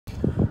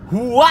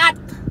What?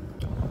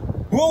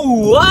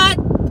 What?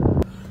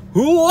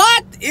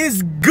 What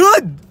is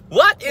good?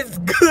 What is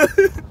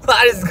good?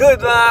 What is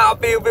good mga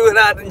kapiw-piw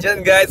natin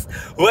dyan guys?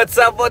 What's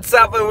up?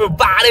 And we're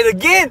back in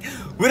again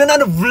with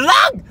another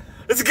vlog!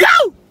 Let's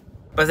go!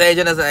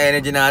 Pasensya na sa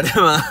energy natin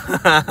mga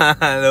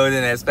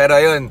loneliness. Pero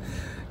yun,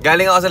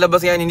 galing ako sa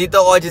labas ngayon. Hindi to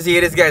kotse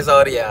series guys,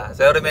 sorry ah.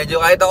 Sorry,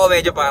 kahit ako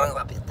medyo parang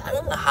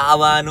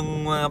hawa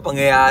nung mga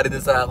pangyayari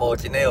dun sa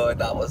kotse na yun.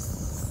 Tapos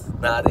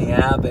nothing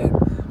happened.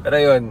 Pero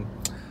yun,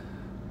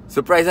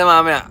 surprise na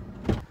mamaya.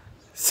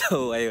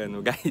 So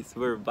ayun guys,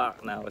 we're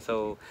back now.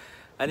 So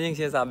ano yung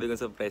sinasabi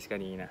kong surprise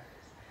kanina?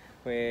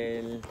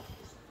 Well,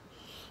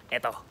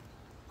 eto.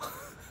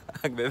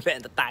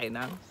 Magbebenta tayo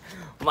ng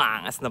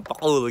maangas na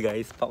Pacool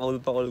guys. Pacool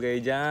kayo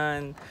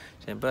dyan.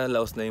 Siyempre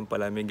laos na yung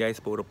palamig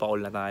guys. Puro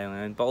Pacool na tayo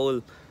ngayon.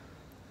 Pacool.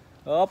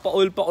 Oh,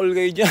 Pacool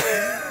kayo dyan.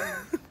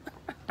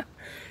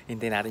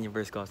 Hintayin natin yung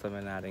first customer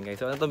natin guys.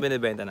 So ano itong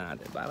binibenta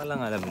natin? Para lang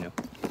alam nyo.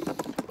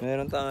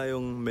 Meron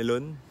tayong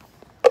melon.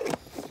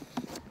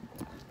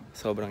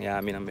 Sobrang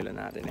yummy ng melon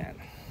natin yan.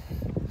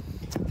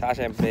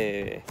 Saka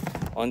syempre,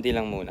 onti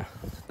lang muna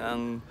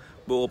ng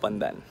buo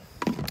pandan.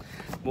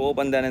 Buo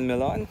pandan and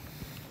melon.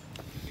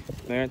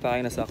 Meron tayo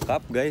na sa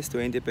cup guys,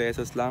 20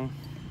 pesos lang.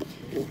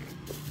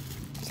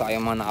 Saka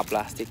yung mga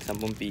naka-plastic,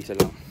 10 piso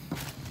lang.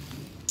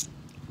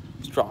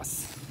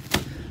 Straws.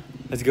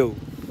 Let's go.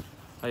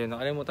 Ayun,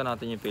 nakalimutan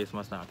natin yung face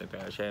mask natin.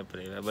 Pero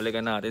syempre,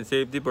 balikan natin.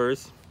 Safety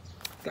first.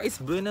 Guys,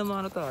 buhay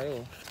naman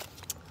tayo.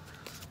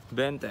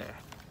 20.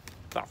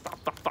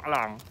 Tak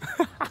lang.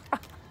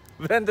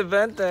 20.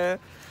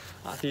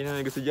 Sino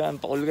may gusto dyan?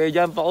 Pacool kayo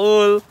dyan,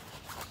 Pacool!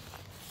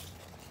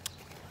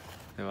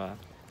 Diba?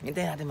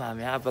 Hintayin natin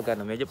mamaya kapag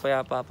ano, medyo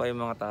payapa pa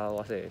yung mga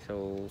tao kasi.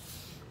 So,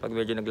 pag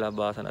medyo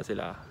naglabasan na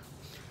sila,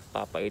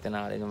 papaitan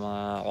natin yung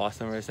mga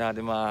customers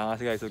natin mga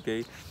guys,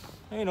 okay?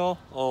 Ayun o,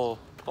 oh,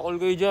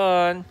 Pacool kayo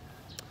dyan!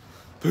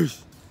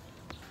 Peace!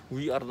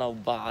 We are now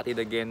back at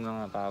it again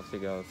mga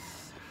popsicles.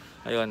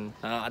 Ayun,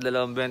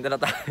 nakakadalawang 20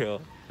 na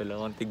tayo.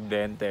 Dalawang tig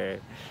 20.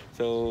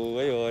 So,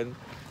 ayun.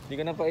 Hindi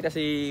ko napakita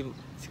si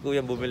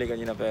Kuya bumili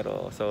kanina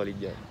pero solid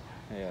yan.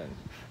 Ayun.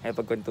 Ay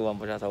pagkwentuhan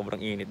po siya, sobrang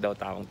init daw.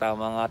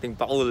 Tamang-tama ang ating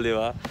Pacool, di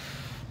ba?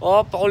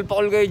 Oh, Pacool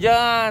kayo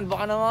dyan.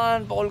 Baka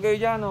naman, Pacool kayo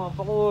dyan, oh.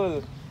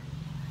 Pacool.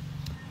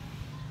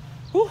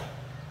 Whew.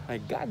 My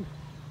God.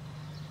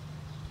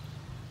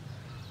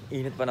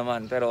 Init pa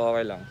naman, pero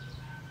okay lang.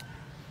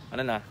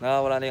 Ano na,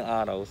 nakawala na yung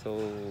araw. So,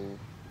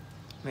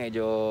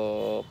 medyo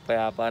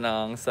payapa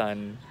na ang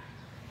sun.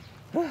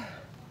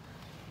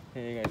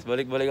 Hey guys,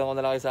 balik-balik ako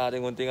na lang sa ating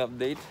munting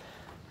update.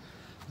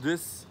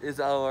 This is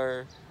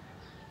our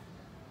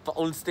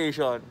Pacool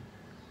station.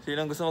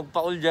 Sinong gusto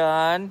mag-Pacool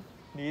dyan?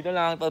 Dito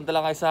lang, punta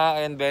lang kayo sa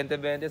akin. 20,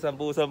 10, 10,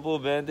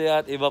 20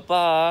 at iba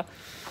pa.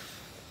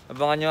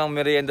 Abangan nyo ang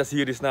merienda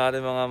series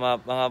natin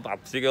mga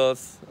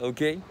popsicles.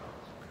 Okay?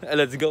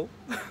 Let's go!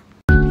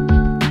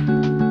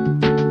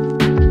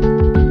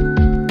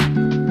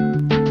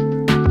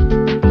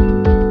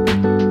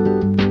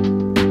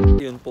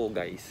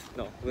 Guys,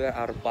 no, we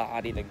are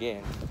back at it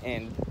again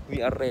and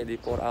we are ready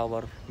for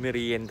our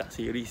merienda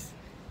series.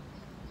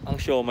 Ang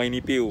siomay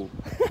ni Pew.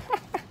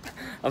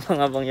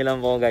 Abang-abang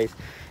ilan po guys.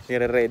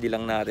 Nire-ready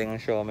lang natin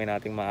ang siomay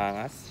nating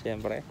maangas.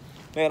 Siyempre,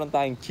 meron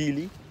tayong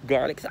chili,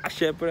 garlic, saka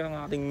siyempre ang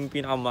ating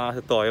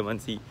pinakamaangas na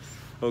toyomansi.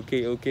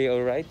 Okay,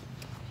 alright.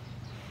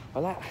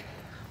 Wala.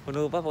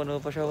 Puno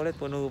pa siya ulit.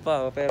 Puno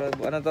pa. Pero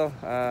ano to,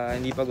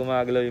 hindi pa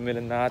gumagalaw yung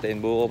melon natin.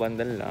 Buo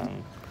pandan lang.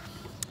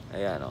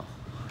 Ayan o.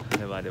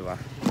 Diba?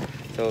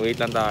 So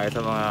wait lang tayo sa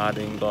mga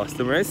ating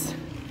customers.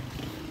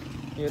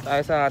 Dito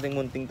tayo sa ating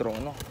munting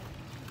trono.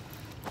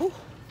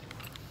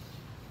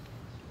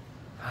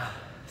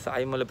 Sa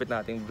ay malapit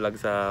nating vlog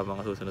sa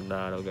mga susunod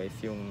na araw guys.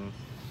 Yung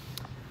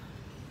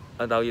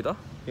ano tawag dito?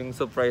 Yung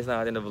surprise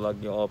natin na vlog,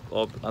 yung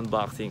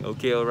unboxing.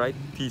 Okay, alright?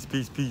 Peace.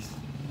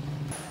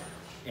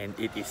 And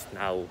it is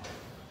now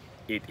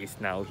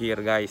here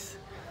guys.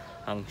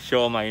 Ang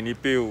siomay ni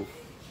Pew.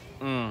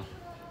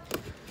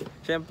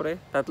 Siyempre,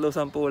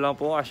 3-10 lang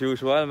po as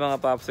usual mga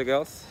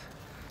popsicles.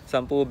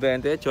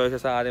 10-20, choice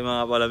sa ating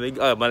mga palamig.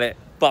 Ay, mali,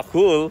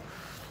 Pacool.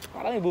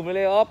 Parang may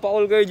bumili. Oh,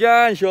 Pacool kayo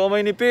dyan,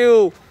 siomay ni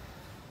Pew.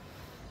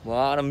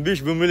 Baka ng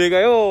bish, bumili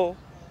kayo.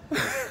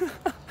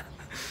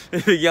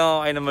 Ibigyan ko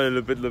kayo ng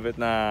malulupit-lupit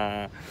na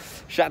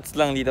shots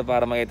lang dito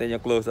para makita nyo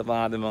close up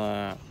ang ating mga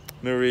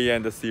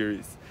merienda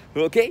series.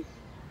 Okay,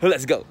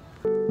 let's go.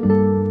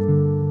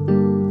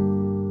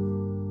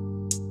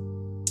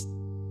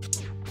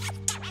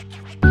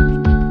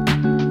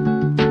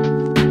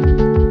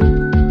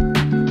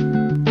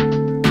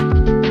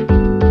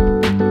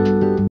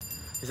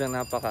 Isang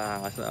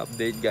napakaangas na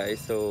update guys.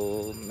 So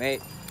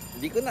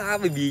hindi ko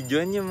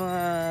nakaka-videoan yung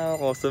mga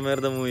customer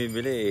na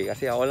bumibili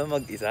kasi ako lang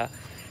mag-isa,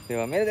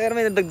 diba? May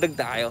nadagdag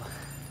tayo.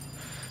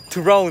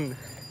 To round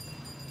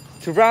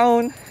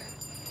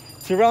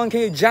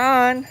kayo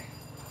dyan,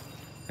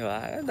 diba?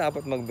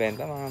 Dapat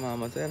magbenta mga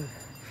mama sir.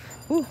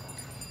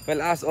 Well,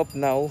 as of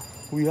now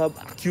we have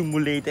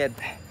accumulated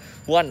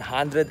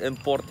 140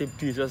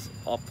 pieces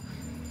of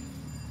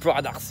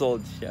Product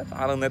sold. Shit,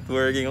 parang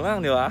networking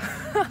lang, di ba?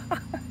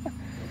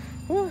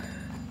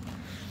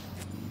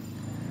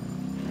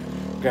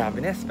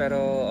 Grabeness, pero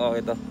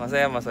okay to.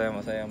 Masaya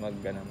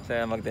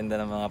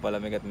magtinda ng mga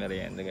palamig at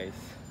merienda, guys.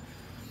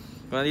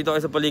 Kung nandito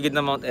kayo sa paligid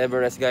ng Mount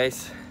Everest,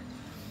 guys,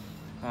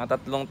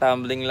 mga 3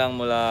 tumbling lang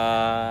mula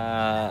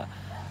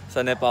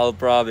sa Nepal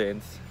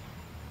province,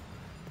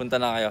 punta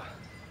na kayo.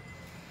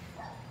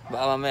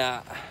 Baka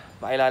mamaya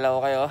pakilala ko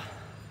kayo,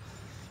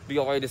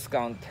 bigyan ko kayo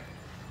discount,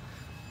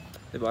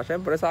 diba?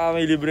 Syempre sa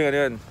may libreng ano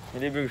yun,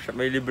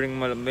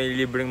 may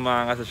libreng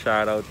mga sa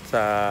shoutout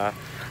sa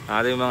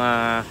ating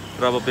mga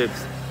tropa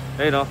pips.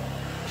 Ayun no,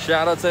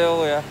 shoutout sa'yo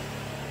kuya,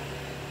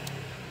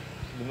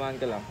 dumaan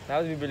ka lang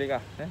tapos bibili ka.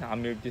 Naka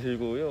milk tea si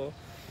kuya, oh.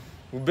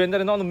 Magbenta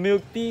rin ako ng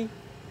milk tea.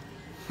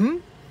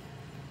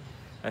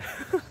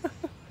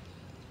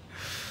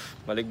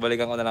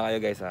 Balik-balikan ko na lang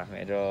kayo, guys, ha.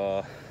 Medyo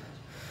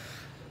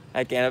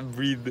I cannot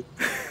breathe.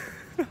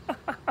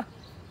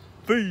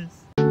 Peace.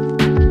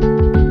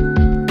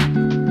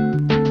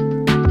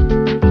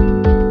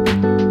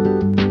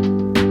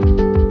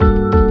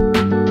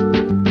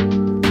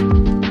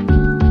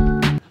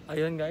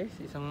 Ayun, guys,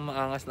 isang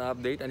maangas na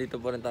update.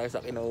 Andito pa rin tayo sa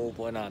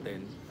kinauupuan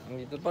natin.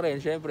 Andito pa rin,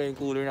 syempre, yung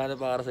cooler natin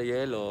para sa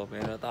yelo.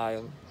 Meron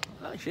tayong,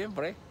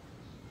 syempre,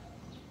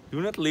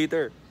 do not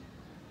litter.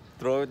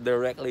 Throw it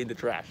directly in the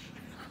trash.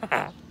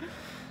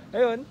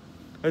 Ayun,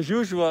 as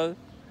usual,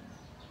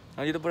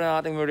 nandito pa rin ang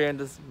ating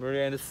merienda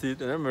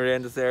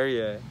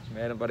area.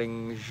 Meron pa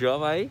rin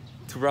siomai,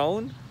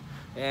 turon,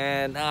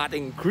 and ang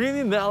ating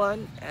creamy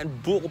melon and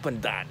buko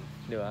pandan.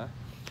 Di ba?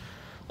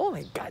 Oh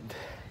my God.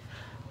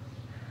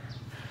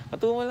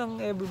 Matungo lang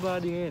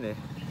everybody ngayon, eh.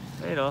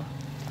 Ayun, oh.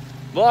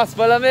 Boss,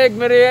 palamig,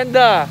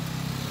 merienda.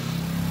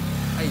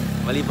 Ay,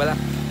 mali pala.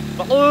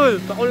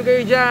 Pacool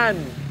kayo dyan.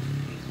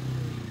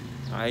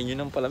 Ayaw nyo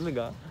ng palamig,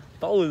 ha.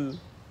 Pacool.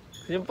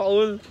 Yung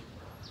Pacool.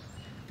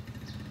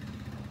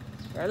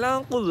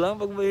 Kailangan cool lang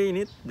pag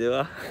mainit, di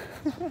ba?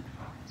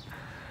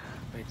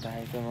 Wait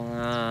tayo sa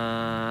mga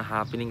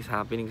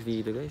happenings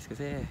dito, guys,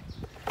 kasi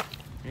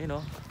ayun,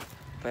 no,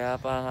 kaya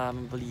pa ang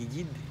aming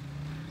paligid.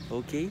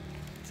 Okay,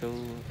 so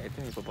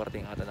eto, may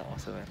paparating ata na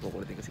customer.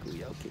 Kukulitin ko si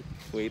kuya. Okay,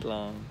 wait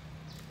lang.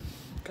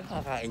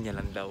 Kakakain niya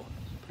lang daw.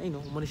 Ayun,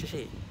 no, umalis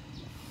siya eh.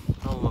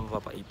 Ako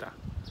mapapaita.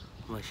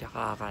 Umalis siya,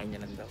 kakakain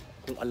niya lang daw.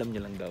 Kung alam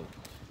niya lang daw.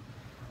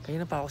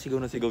 Kaya na pa ako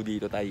sigaw na sigaw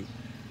dito, tay.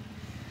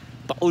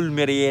 Pacool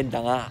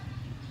merienda nga.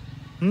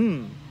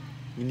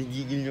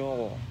 Ginigigil nyo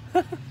ako.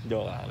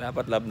 Joke lang.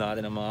 Dapat love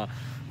natin ang mga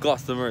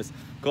customers.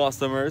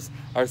 Customers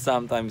are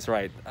sometimes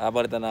right.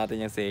 Palitan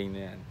natin yung saying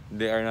na yan.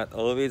 They are not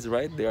always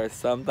right. They are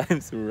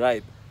sometimes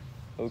right.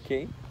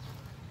 Okay?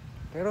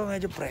 Pero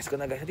medyo presko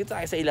na, guys. Dito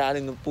tayo sa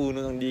ilalim ng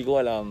puno ng di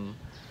ko alam.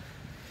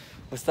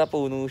 Basta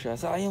puno siya.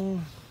 Saka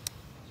yung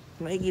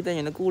makikita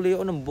nyo, nagkulay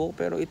ako ng buhok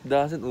pero it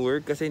doesn't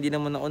work kasi hindi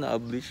naman ako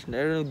na-bleach.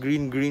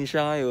 Green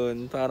siya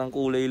ngayon. Parang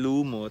kulay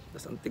lumot.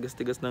 Tapos ang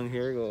tigas-tigas ng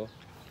hair ko.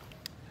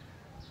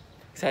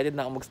 Excited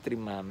na ako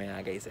mag-stream mamaya,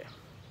 guys, eh.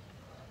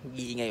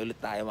 Mag-iingay ulit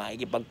tayo.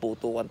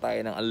 Makikipagputukan tayo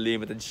ng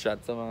unlimited shot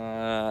sa mga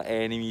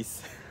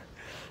enemies.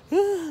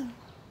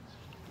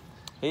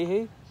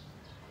 Hey.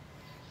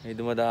 May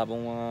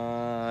dumadapong mga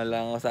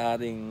langaw sa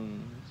ating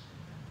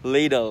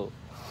ladle.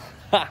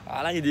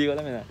 Alam nyo, di ko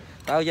alam yun, ha.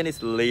 Tawag yan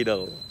is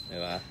ladle.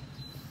 Diba?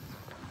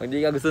 Pag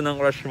di ka gusto ng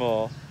crush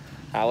mo,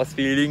 tapos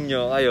feeling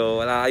nyo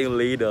kayo, wala kayong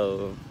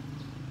ladle.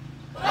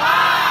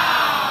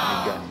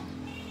 Wow!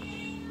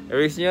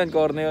 Erase nyo yun,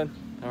 corner yun.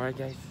 Alright,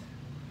 guys.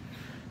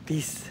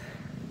 Peace.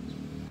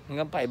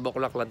 Hanggang 5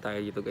 o'clock lang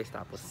tayo dito, guys.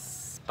 Tapos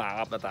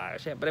pack up na tayo.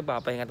 Siyempre,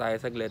 papahinga tayo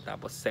saglit.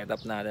 Tapos set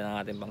up natin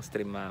ang ating pang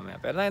stream mamaya.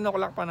 Pero 9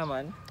 o'clock pa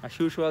naman. As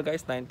usual,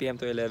 guys, 9 PM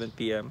to 11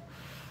 PM.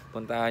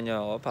 Puntahan nyo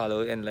ako.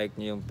 Follow and like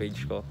nyo yung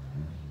page ko.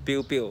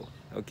 Pew.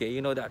 Okay,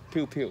 you know that.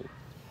 Pew.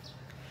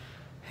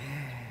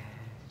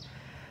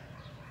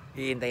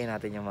 Hihintayin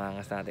natin yung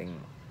mga nating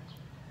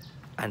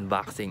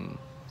unboxing.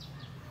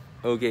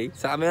 Okay?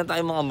 Sa amin lang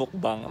tayo mga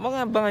mukbang.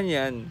 Mga abangan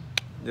yan.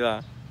 Di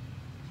ba?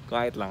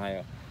 Kahit lang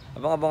kayo.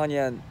 Abangan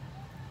yan.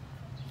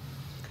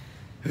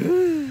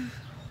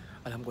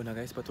 Alam ko na,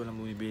 guys, ba't walang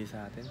bumibili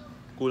sa atin?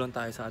 Kulang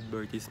tayo sa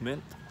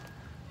advertisement.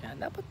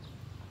 Yan, dapat.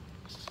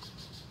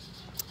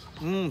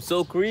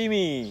 So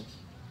creamy.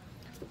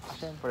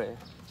 Siyempre,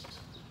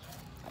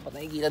 dapat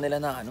nakikita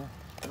nila na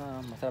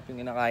masarap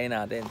yung kinakain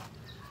natin.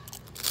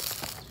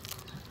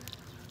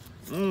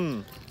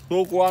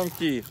 So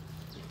crunchy.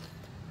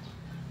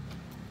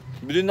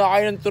 Bilhin na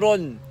kayo ng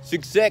turon.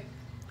 Siksik.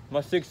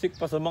 Mas siksik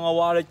pa sa mga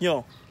wallet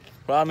nyo.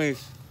 Promise.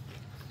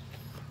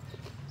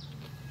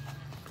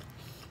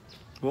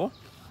 Oh?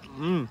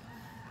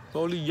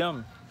 Totally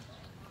yum.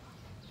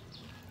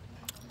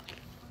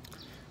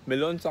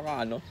 Melon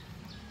saka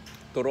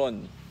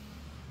turon.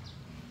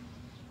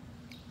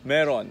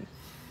 Meron.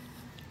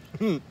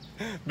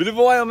 Bili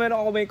po kayo,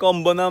 meron ako may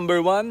combo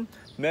number 1.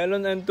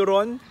 Melon and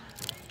turon.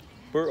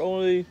 For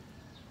only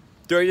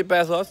 30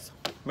 pesos.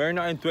 Meron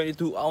na kayong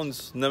 22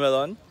 ounce na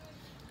melon.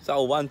 Sa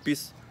 1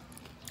 piece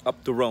up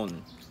to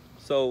round.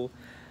 So,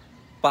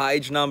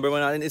 page number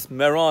 1 natin is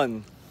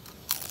meron.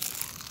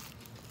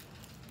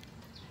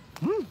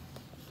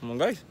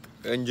 Guys,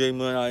 enjoy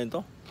muna natin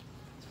to.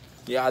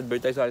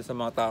 I-advertise natin sa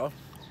mga tao.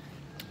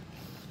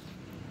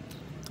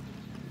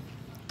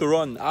 To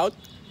run out,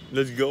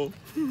 let's go.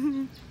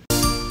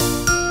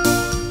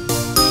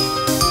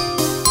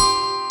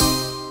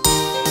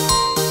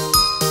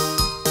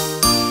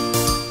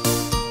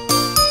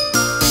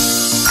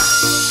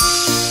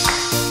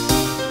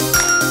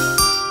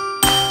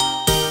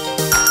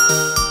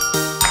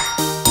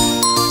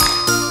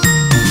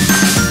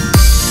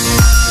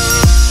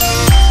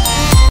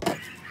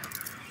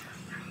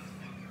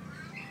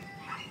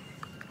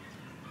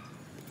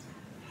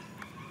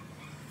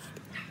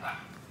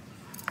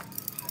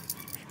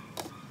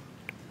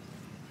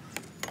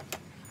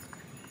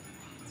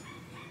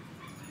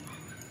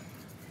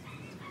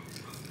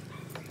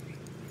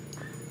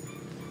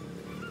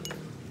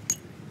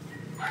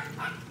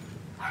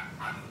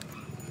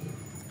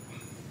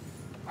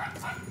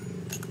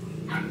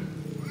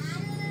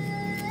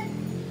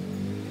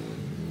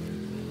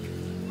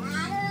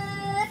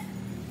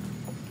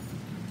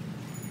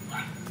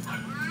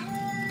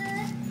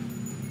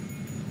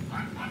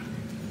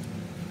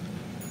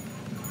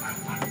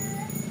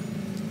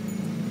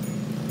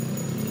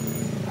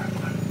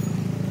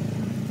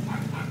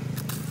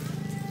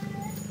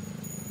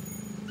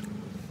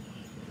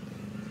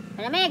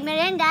 Malamig,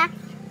 merienda.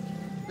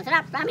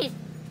 Masarap, promise.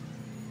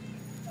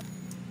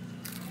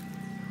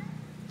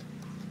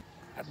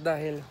 At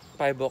dahil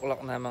 5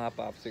 o'clock na mga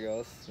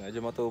popsicles,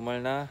 medyo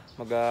matumal na,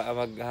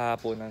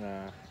 maghahapon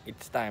na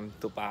it's time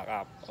to pack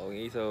up.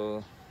 Okay, so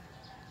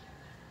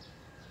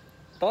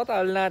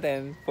total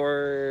natin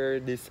for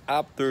this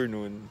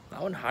afternoon,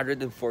 140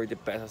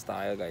 pesos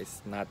tayo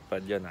guys. Not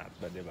bad yan, not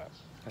bad, diba?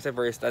 Kasi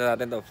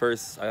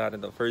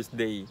first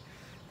day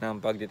ng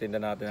pagtitinda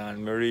natin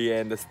ng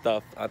merienda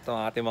stuff at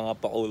ng ating mga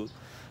paul.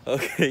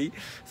 Okay?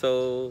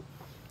 So,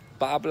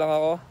 pa-up lang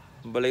ako,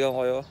 balikan ko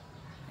kayo,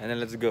 and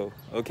then let's go.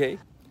 Okay?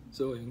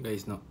 So, yun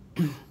guys, no?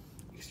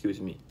 Excuse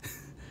me.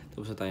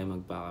 Tapos na tayo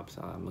mag-pack up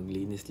sa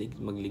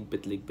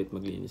magligpit-ligpit,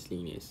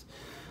 maglinis-linis.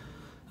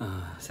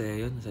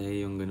 Saya yun, saya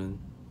yung ganun.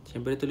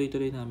 Siyempre,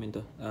 tuloy-tuloy namin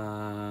to.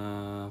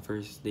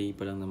 First day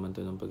pa lang naman to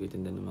ng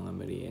pagtitinda ng mga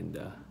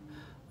merienda.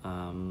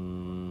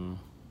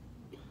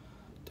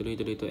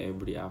 Tuloy-tuloy to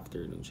every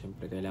afternoon.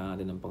 Siyempre, kailangan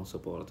natin ng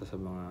pang-suporta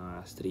sa mga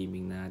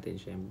streaming natin,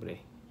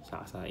 siyempre.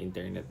 Sa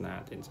internet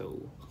natin.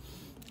 So,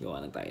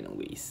 gawa na tayo ng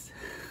ways.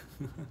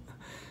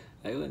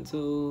 Ayun,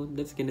 so,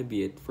 that's gonna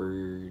be it for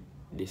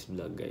this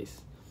vlog,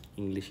 guys.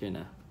 English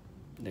yun,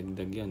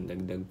 Dagdag yun.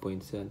 Dagdag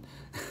points yun.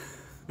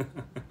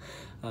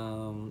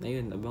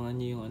 Ayun, abangan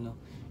nyo yung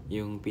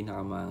yung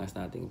pinakamangas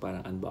nating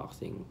parang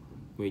unboxing.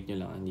 Wait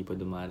nyo lang, hindi pa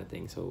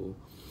dumarating. So,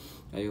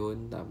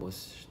 ayun,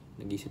 tapos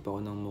nag-isip ako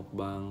ng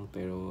mukbang,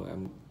 pero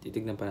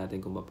titignan pa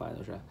natin kung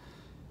paano siya.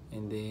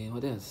 And then,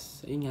 what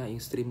else? Ayun nga,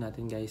 yung stream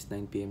natin guys,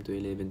 9 PM to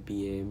 11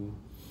 PM.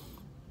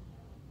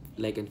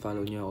 Like and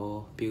follow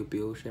nyo ako,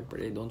 Pew.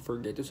 Syempre, don't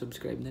forget to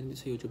subscribe na rin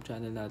sa YouTube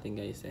channel natin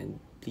guys. And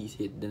please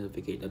hit the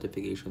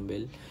notification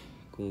bell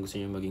kung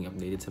gusto nyo maging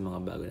updated sa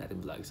mga bago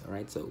natin vlogs.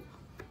 Alright, so,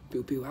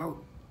 Pew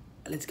out.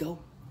 Let's go!